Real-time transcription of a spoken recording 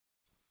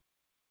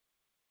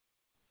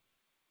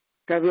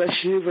God bless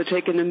you for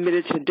taking a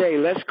minute today.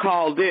 Let's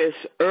call this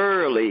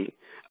early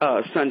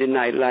Sunday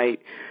Night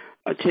Light.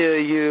 I tell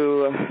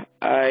you,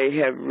 I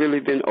have really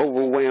been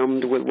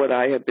overwhelmed with what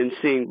I have been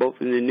seeing both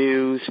in the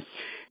news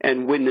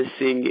and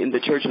witnessing in the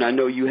church, and I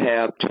know you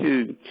have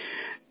too.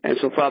 And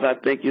so, Father, I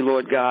thank you,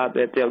 Lord God,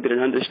 that they'll get an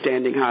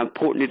understanding how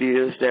important it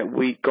is that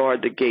we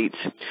guard the gates.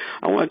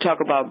 I want to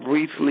talk about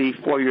briefly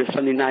for your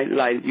Sunday Night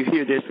Light. If you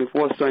hear this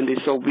before Sunday,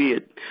 so be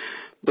it.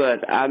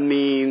 But, I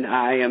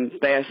am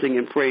fasting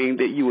and praying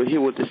that you will hear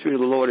what the Spirit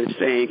of the Lord is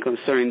saying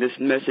concerning this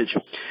message.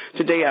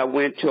 Today I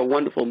went to a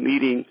wonderful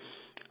meeting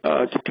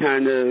to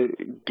kind of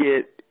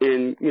get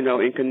in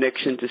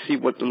connection to see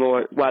why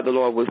the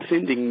Lord was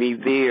sending me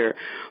there.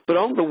 But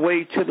on the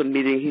way to the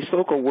meeting, he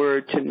spoke a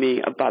word to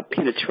me about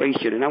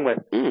penetration. And I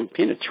went,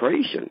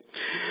 penetration?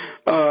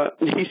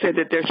 He said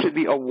that there should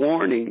be a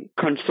warning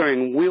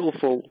concerning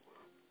willful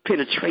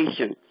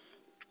penetration.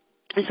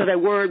 And so that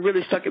word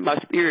really stuck in my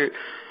spirit.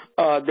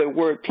 The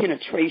word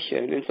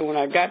penetration. And so when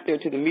I got there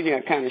to the meeting,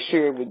 I kind of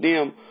shared with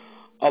them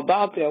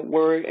about that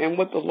word, and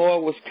what the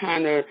Lord was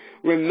kind of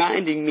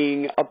reminding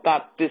me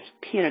about this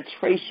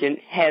penetration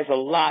has a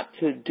lot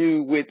to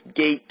do with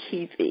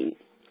gatekeeping.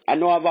 I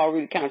know I've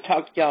already kind of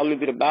talked to y'all a little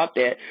bit about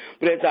that,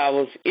 but as I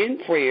was in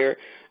prayer,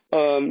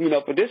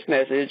 for this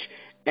message,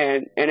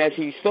 and as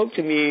he spoke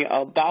to me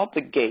about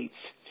the gates,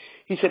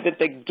 he said that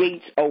the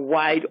gates are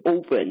wide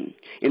open,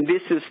 and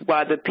this is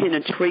why the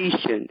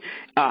penetration,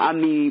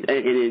 an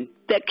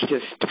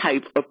infectious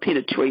type of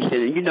penetration.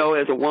 And,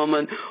 as a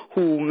woman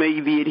who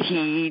may be at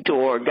heat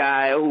or a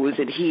guy who is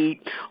at heat,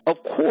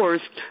 of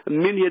course,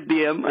 many of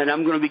them, and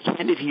I'm going to be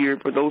candid here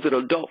for those that are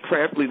adult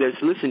prayerfully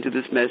that's listening to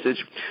this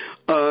message,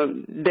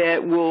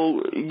 that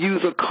will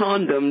use a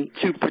condom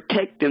to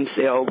protect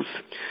themselves.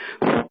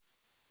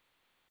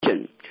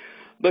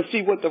 But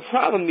see, what the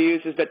problem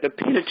is that the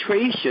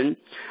penetration,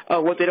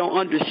 what they don't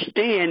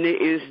understand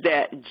is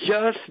that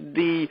just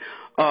the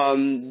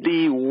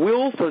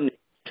willfulness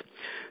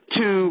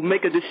to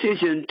make a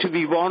decision to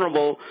be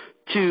vulnerable,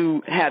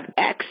 to have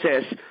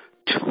access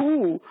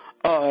to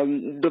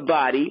the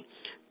body,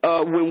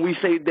 when we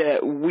say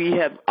that we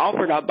have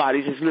offered our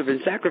bodies as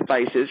living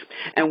sacrifices,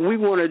 and we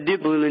want to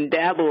dibble and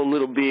dabble a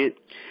little bit.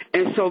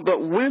 And so,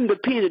 but when the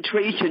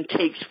penetration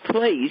takes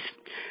place,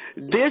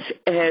 this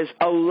has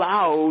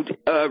allowed,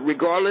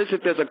 regardless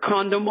if there's a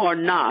condom or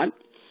not,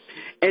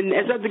 and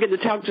as I began to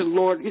talk to the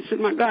Lord, he said,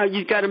 my God,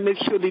 you've got to make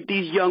sure that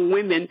these young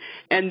women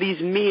and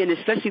these men,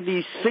 especially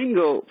these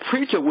single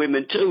preacher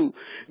women too,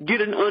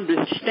 get an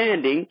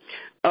understanding,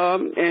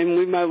 and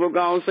we might well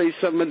go and say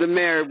some of the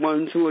married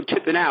ones who are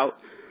tipping out,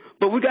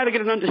 but we got to get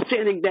an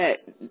understanding that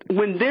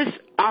when this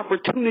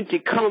opportunity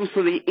comes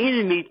for the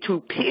enemy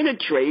to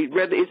penetrate,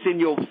 whether it's in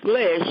your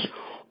flesh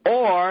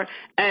or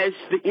as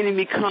the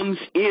enemy comes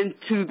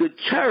into the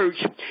church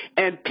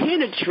and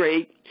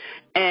penetrate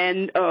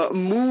and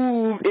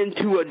move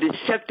into a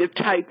deceptive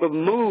type of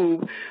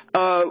move,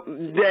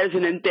 there's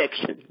an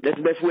infection. That's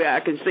the best way I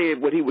can say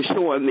it, what he was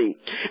showing me.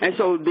 And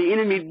so the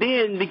enemy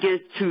then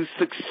begins to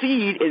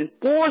succeed in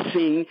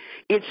forcing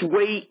its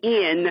way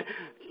in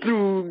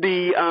through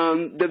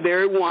the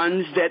very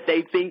ones that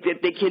they think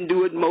that they can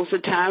do it most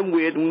of the time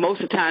with.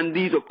 Most of the time,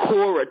 these are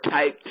Korah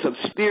types of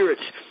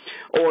spirits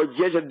or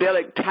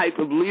Jezebelic type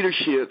of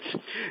leaderships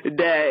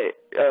that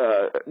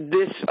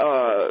this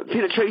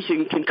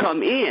penetration can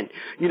come in.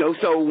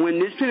 So when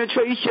this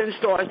penetration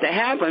starts to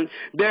happen,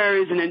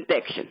 there is an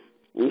infection.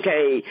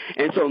 Okay,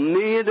 and so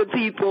many of the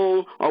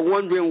people are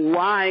wondering,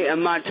 why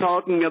am I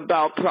talking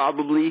about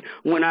probably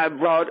when I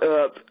brought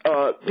up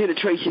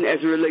penetration as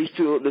it relates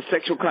to the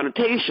sexual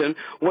connotation?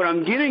 What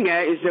I'm getting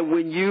at is that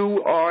when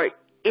you are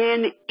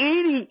in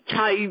any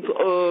type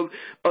of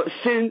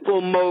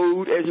sinful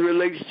mode as it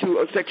relates to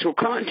a sexual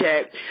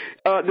contact,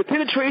 the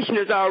penetration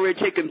has already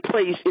taken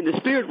place in the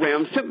spirit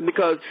realm simply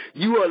because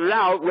you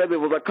allowed, whether it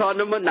was a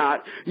condom or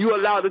not, you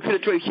allowed the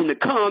penetration to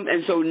come,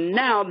 and so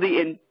now the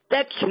infection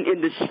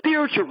in the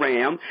spiritual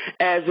realm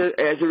as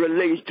it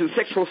relates to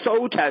sexual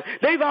soul ties,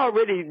 they've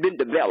already been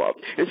developed.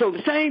 And so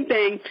the same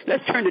thing,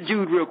 let's turn to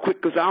Jude real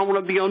quick because I don't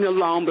want to be on here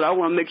long, but I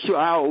want to make sure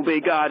I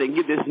obey God and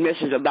give this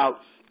message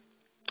about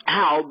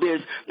how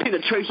this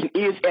penetration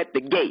is at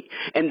the gate,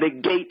 and the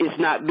gate is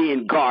not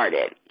being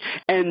guarded.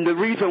 And the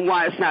reason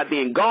why it's not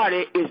being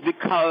guarded is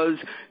because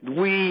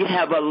we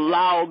have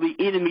allowed the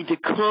enemy to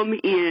come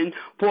in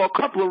for a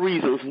couple of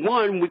reasons.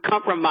 One, we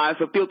compromise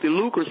for filthy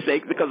lucre's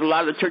sake because a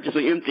lot of the churches are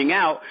emptying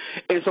out,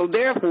 and so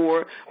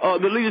therefore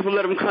the leaders will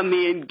let them come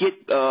in,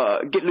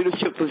 get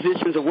leadership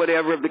positions or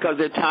whatever because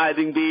they're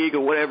tithing big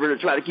or whatever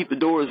to try to keep the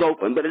doors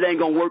open, but it ain't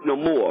going to work no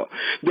more.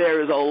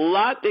 There is a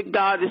lot that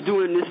God is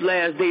doing this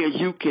last day, as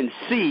you can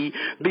see,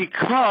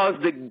 because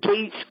the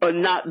gates are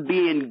not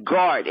being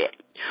guarded.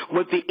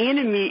 What the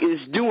enemy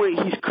is doing,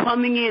 he's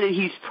coming in and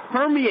he's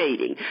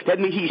permeating. That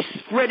means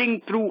he's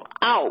spreading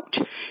throughout.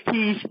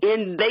 He's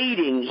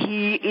invading.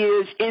 He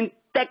is infecting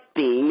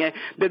infecting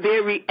the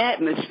very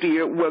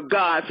atmosphere where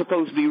God's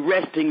supposed to be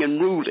resting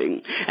and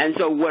ruling. And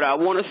so what I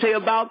want to say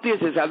about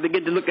this is, as I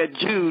begin to look at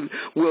Jude,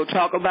 we'll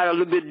talk about it a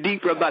little bit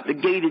deeper about the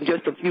gate in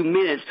just a few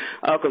minutes,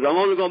 because I'm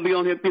only going to be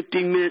on here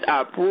 15 minutes.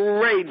 I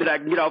pray that I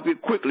can get off here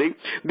quickly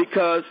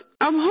because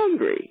I'm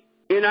hungry.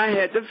 And I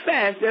had to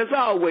fast, as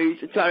always,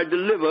 to try to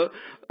deliver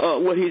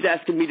what he's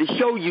asking me to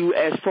show you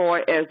as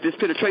far as this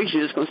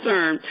penetration is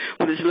concerned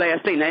with this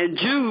last thing. Now, in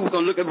Jude, we're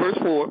going to look at verse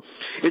 4.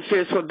 It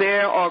says, for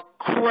there are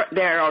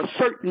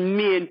certain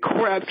men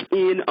crept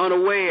in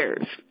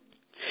unawares.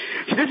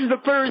 So this is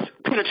the first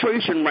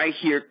penetration right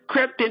here,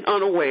 crept in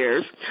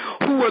unawares,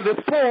 who were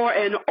before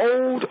an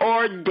old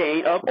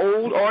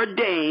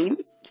ordained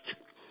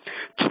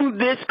to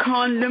this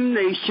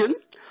condemnation,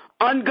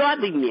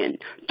 ungodly men,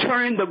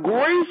 turning the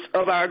grace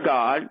of our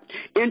God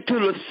into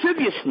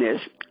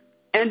lasciviousness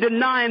and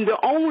denying the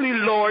only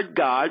Lord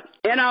God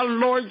and our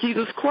Lord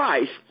Jesus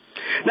Christ.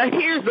 Now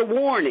here's the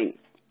warning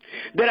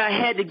that I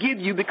had to give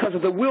you because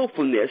of the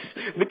willfulness,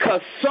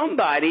 because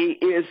somebody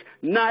is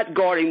not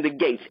guarding the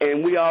gates,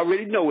 and we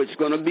already know it's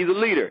going to be the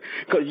leader,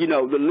 because, you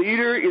know, the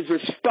leader is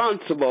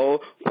responsible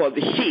for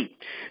the sheep.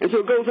 And so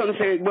it goes on to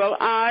say, well,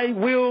 I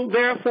will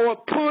therefore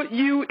put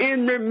you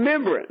in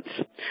remembrance,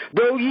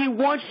 though ye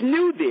once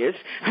knew this,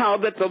 how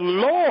that the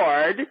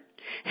Lord,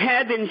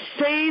 having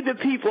saved the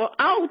people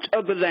out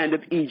of the land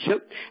of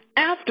Egypt,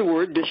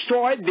 afterward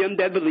destroyed them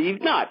that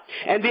believed not.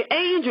 And the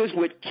angels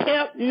which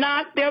kept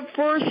not their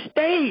first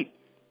state.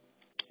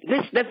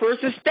 Their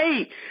first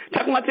estate,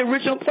 talking about the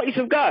original place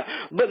of God,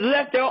 but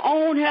left their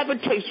own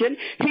habitation,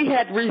 he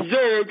had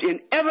reserved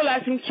in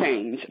everlasting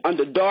chains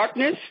under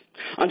darkness,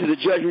 unto the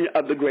judgment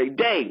of the great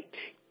day.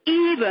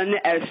 Even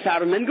as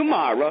Sodom and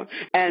Gomorrah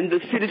and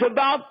the cities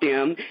about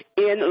them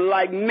in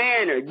like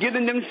manner,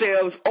 giving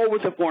themselves over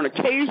to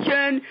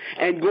fornication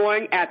and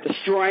going after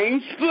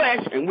strange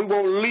flesh, and we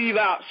won't leave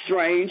out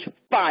strange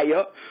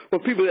fire for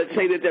people that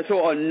say that they're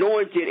so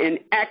anointed, and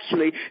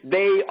actually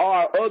they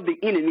are of the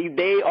enemy.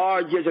 They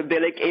are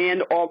Jezebelic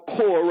and or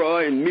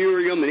Korah and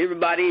Miriam and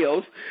everybody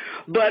else.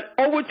 But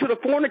over to the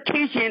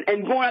fornication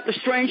and going after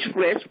strange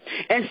flesh,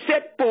 and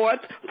set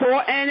forth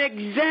for an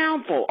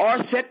example,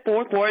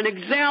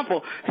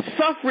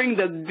 suffering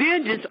the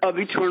vengeance of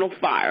eternal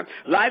fire.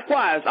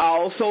 Likewise,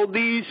 also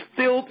these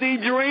filthy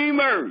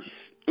dreamers.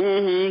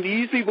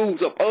 These people who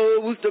are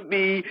supposed to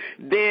be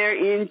there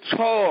in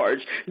charge.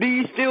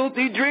 These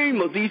filthy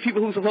dreamers, these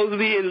people who are supposed to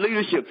be in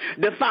leadership,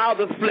 defile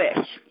the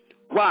flesh.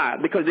 Why?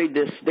 Because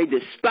they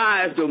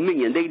despise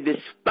dominion. They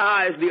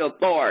despise the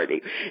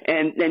authority.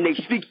 And they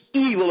speak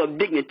evil of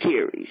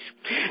dignitaries.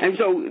 And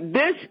so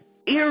this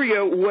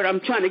area, what I'm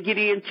trying to get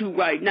into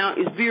right now,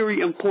 is very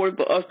important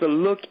for us to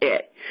look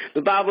at.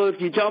 The Bible,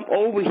 if you jump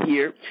over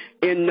here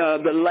in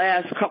the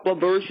last couple of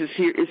verses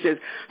here, it says,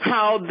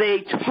 how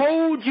they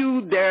told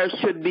you there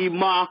should be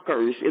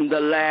mockers in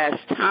the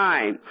last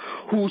time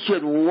who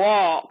should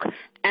walk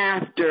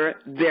after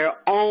their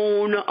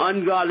own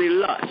ungodly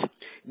lust.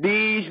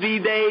 These be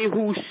they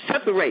who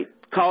separate,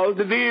 cause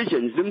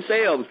divisions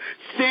themselves,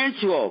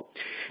 sensual,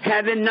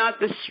 having not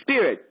the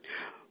Spirit.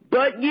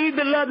 But ye,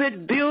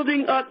 beloved,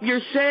 building up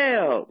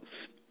yourselves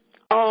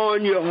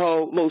on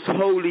your most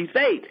holy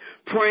faith,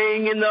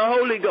 praying in the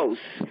Holy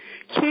Ghost.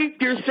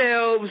 Keep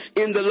yourselves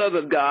in the love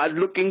of God,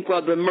 looking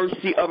for the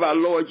mercy of our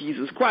Lord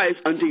Jesus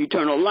Christ unto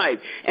eternal life.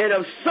 And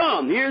of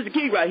some, here's the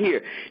key right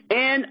here,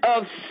 and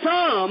of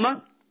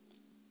some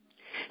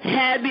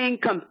having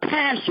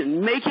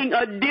compassion, making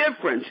a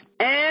difference.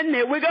 And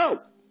there we go.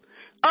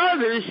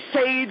 Others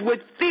saved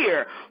with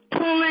fear,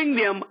 pulling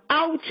them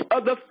out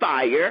of the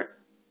fire,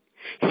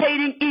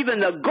 hating even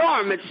the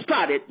garment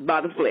spotted by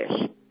the flesh.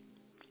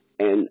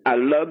 And I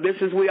love this,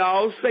 as we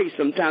all say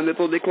sometime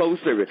before they close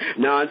service.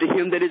 Now unto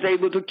him that is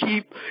able to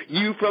keep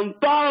you from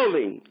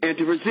falling and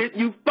to present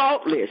you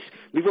faultless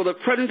before the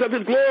presence of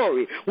his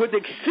glory with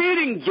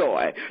exceeding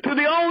joy, to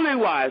the only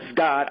wise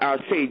God our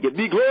Savior,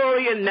 be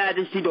glory and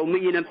majesty,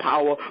 dominion and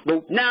power,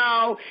 both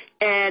now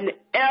and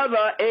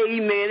ever.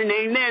 Amen and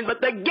amen.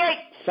 But the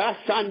gates,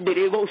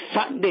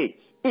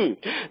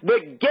 the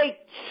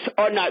gates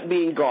are not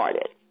being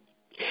guarded.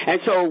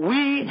 And so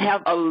we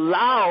have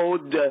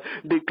allowed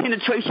the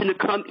penetration to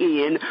come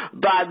in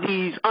by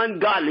these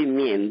ungodly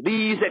men,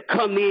 these that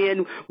come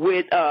in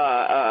with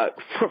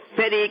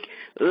prophetic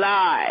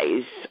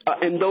lies,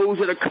 and those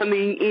that are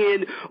coming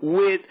in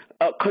with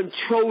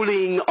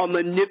controlling or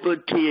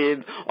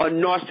manipulative or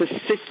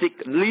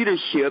narcissistic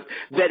leadership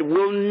that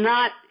will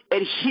not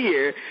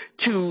adhere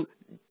to,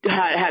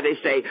 how they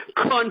say,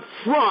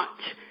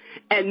 confront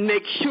and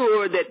make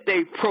sure that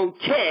they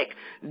protect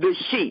the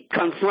sheep.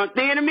 Confront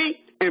the enemy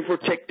and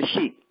protect the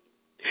sheep.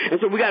 And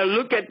so we got to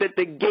look at that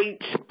the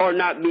gates are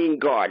not being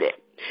guarded.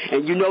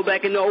 And you know,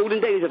 back in the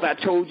olden days, as I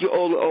told you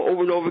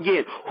over and over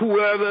again,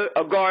 whoever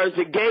guards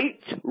the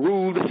gates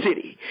rule the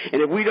city.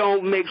 And if we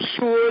don't make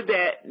sure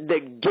that the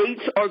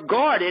gates are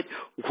guarded,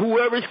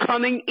 whoever's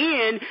coming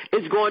in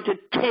is going to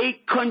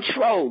take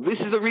control. This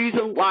is the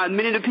reason why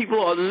many of the people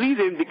are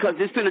leaving, because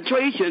this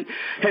penetration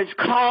has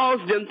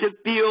caused them to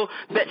feel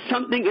that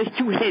something is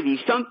too heavy,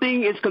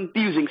 something is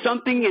confusing,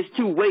 something is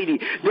too weighty.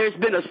 There's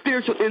been a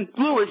spiritual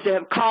influence that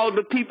have caused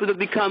the people to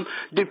become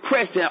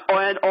depressed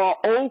or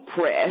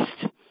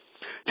oppressed,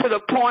 to the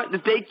point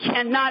that they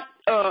cannot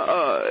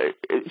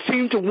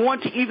seem to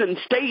want to even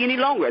stay any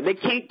longer. They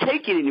can't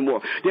take it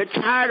anymore. They're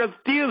tired of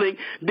feeling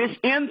this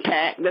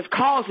impact that's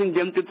causing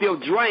them to feel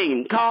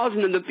drained,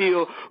 causing them to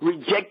feel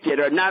rejected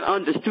or not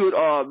understood,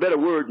 or a better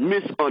word,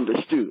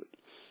 misunderstood.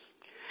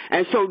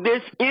 And so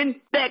this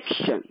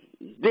infection,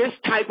 this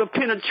type of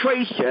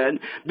penetration,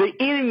 the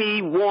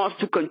enemy wants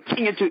to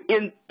continue to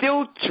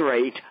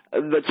infiltrate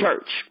the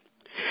church.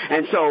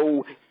 And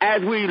so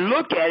as we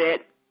look at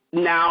it,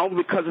 now,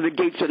 because of the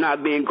gates are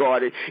not being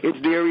guarded, it's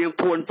very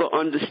important to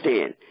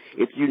understand.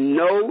 If you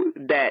know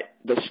that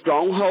the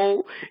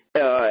stronghold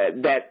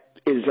that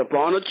is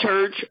upon a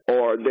church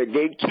or the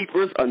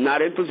gatekeepers are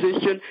not in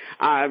position,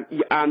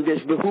 I'm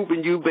just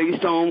behooping you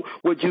based on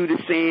what Jude is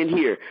saying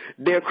here.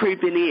 They're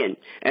creeping in,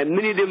 and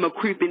many of them are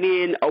creeping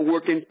in are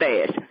working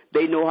fast.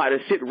 They know how to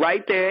sit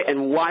right there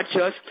and watch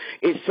us.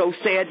 It's so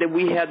sad that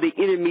we have the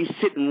enemy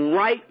sitting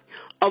right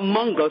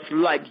among us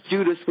like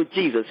Judas with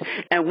Jesus.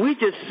 And we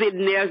just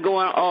sitting there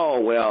going,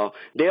 oh, well,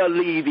 they'll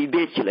leave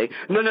eventually.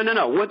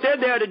 No. What they're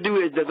there to do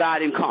is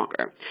divide and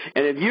conquer.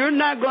 And if you're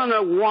not going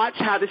to watch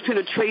how this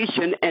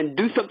penetration and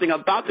do something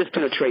about this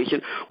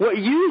penetration, what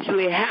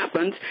usually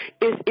happens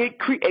is it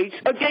creates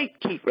a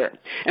gatekeeper.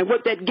 And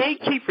what that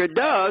gatekeeper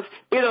does,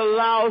 it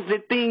allows the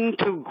thing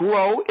to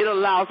grow, it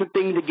allows the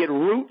thing to get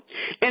root,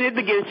 and it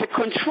begins to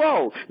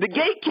control. The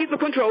gatekeeper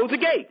controls the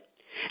gate.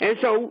 And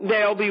so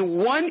there'll be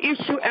one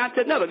issue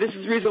after another. This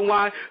is the reason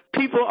why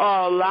people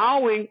are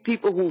allowing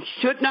people who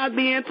should not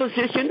be in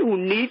position, who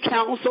need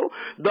counsel,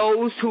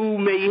 those who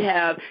may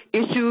have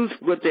issues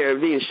with their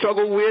being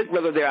struggled with,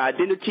 whether their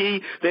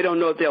identity, they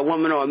don't know if they're a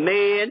woman or a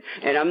man.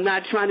 And I'm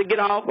not trying to get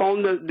off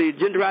on the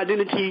gender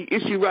identity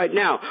issue right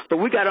now, but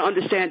we got to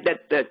understand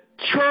that the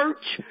church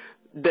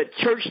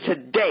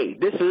today,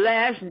 this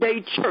last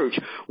day church,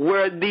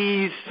 where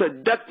these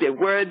seductive,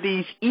 where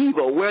these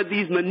evil, where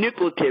these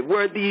manipulative,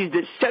 where these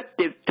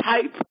deceptive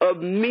type of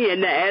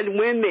men and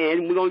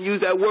women, we're going to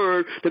use that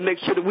word to make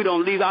sure that we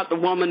don't leave out the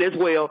woman as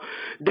well,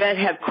 that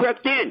have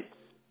crept in.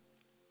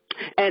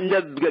 And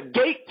the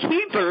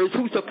gatekeepers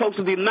who's supposed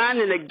to be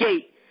minding the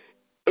gate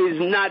is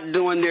not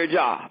doing their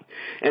job.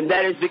 And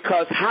that is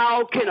because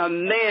how can a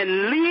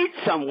man lead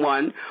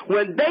someone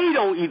when they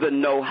don't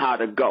even know how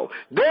to go?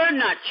 They're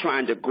not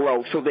trying to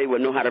grow so they will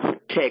know how to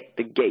protect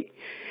the gate.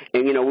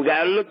 And, we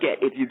got to look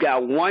at, if you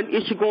got one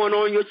issue going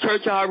on in your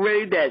church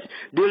already that's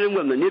dealing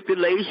with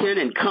manipulation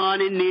and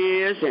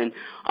conningness and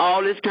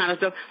all this kind of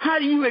stuff, how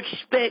do you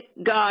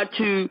expect God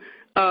to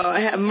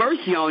have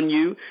mercy on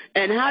you,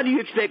 and how do you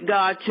expect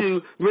God to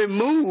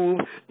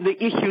remove the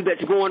issue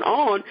that's going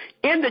on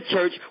in the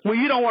church when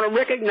you don't want to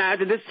recognize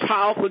that this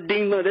powerful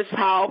demon, this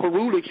powerful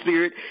ruling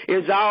spirit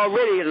is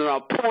already an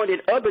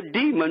appointed other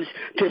demons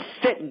to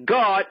set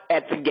guard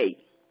at the gate?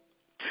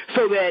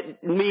 So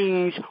that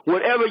means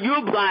whatever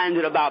you're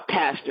blinded about,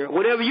 pastor,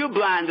 whatever you're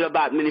blinded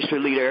about, ministry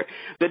leader,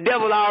 the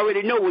devil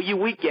already know where you're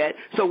weak at.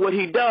 So what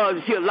he does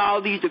is he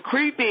allows these to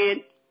creep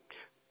in,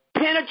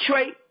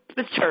 penetrate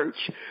the church,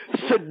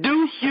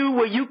 seduce you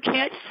where you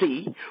can't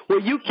see, where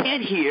you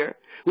can't hear,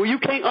 where you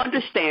can't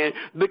understand,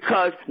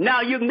 because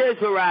now you're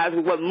mesmerized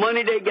with what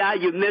money they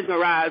got, you're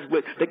mesmerized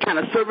with the kind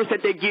of service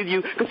that they give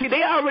you. Because, see,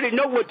 they already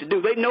know what to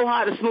do. They know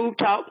how to smooth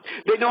talk.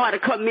 They know how to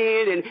come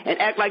in and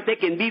act like they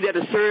can be there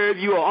to serve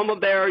you or armor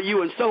bearer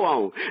you and so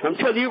on. I'm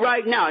telling you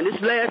right now, in this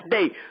last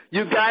day,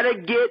 you got to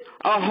get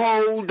a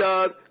hold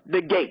of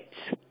the gates.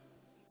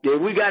 Yeah,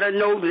 we got to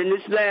know that in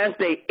this last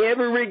day,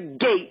 every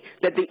gate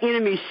that the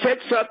enemy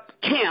sets up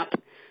camp,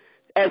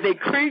 as they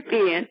creep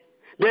in,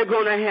 they're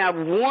going to have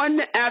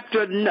one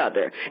after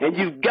another. And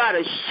you've got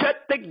to shut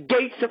the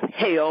gates of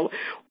hell,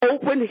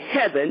 open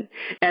heaven,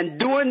 and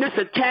during this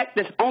attack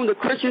that's on the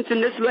Christians in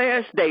this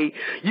last day,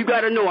 you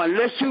got to know,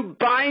 unless you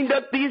bind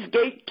up these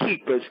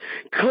gatekeepers,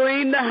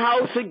 clean the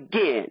house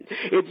again,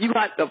 if you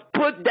have to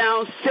put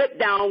down, sit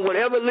down,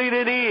 whatever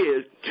leader it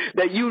is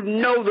that you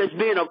know that's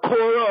being a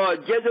Korah or a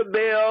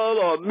Jezebel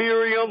or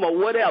Miriam or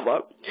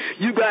whatever,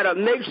 you got to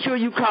make sure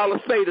you call a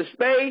spade a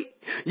spade.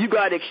 You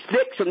got to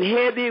expect some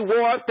heavy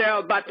warfare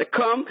about to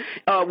come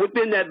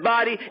within that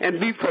body,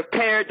 and be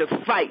prepared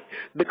to fight.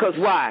 Because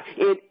why?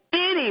 In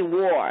any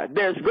war,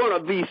 there's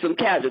going to be some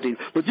casualties.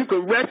 But you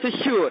can rest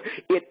assured,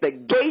 if the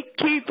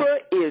gatekeeper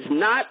is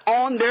not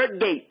on their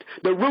gate,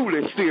 the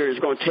ruling spirit is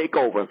going to take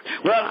over.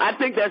 Well, I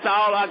think that's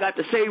all I got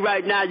to say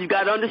right now. You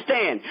got to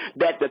understand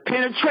that the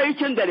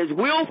penetration that is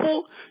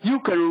willful,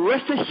 you can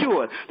rest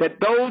assured that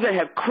those that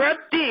have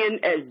crept in,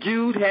 as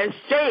Jude has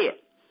said.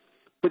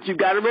 But you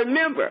got to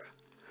remember,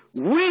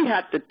 we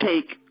have to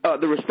take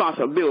the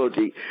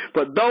responsibility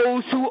for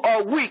those who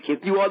are weak.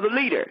 If you are the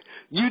leader,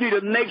 you need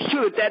to make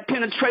sure that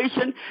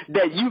penetration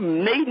that you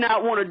may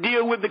not want to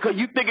deal with because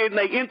you think it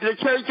may enter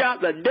the church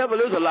out, the devil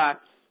is a lie.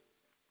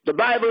 The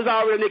Bible's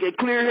already making it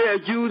clear here,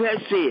 as Jude has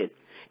said.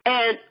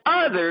 And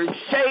others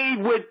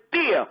saved with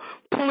fear,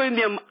 pulling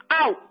them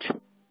out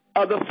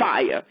of the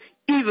fire,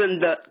 even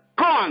the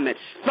garments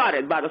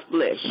spotted by the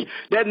flesh.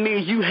 That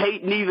means you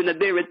hate even the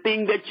very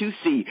thing that you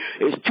see.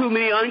 There's too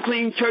many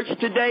unclean churches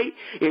today.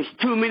 There's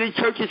too many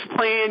churches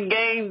playing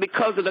games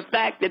because of the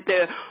fact that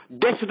they're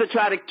desperate to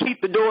try to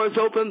keep the doors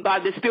open by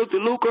this filthy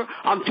lucre.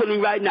 I'm telling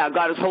you right now,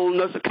 God is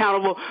holding us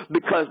accountable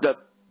because the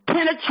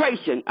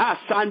penetration,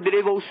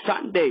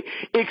 Sunday,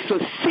 is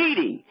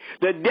succeeding.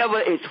 The devil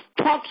is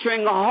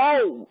puncturing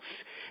holes,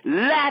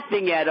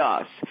 laughing at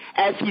us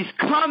as he's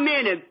come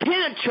in and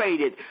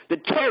penetrated the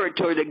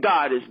territory that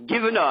God has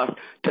given us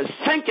to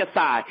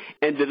sanctify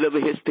and deliver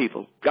his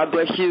people. God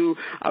bless you.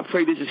 I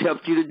pray this has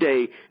helped you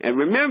today. And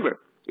remember,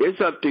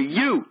 it's up to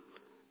you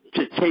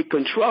to take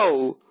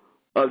control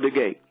of the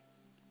gate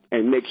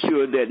and make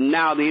sure that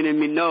now the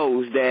enemy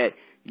knows that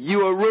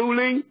you are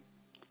ruling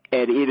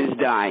and it is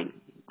dying.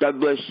 God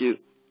bless you.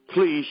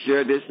 Please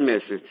share this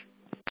message.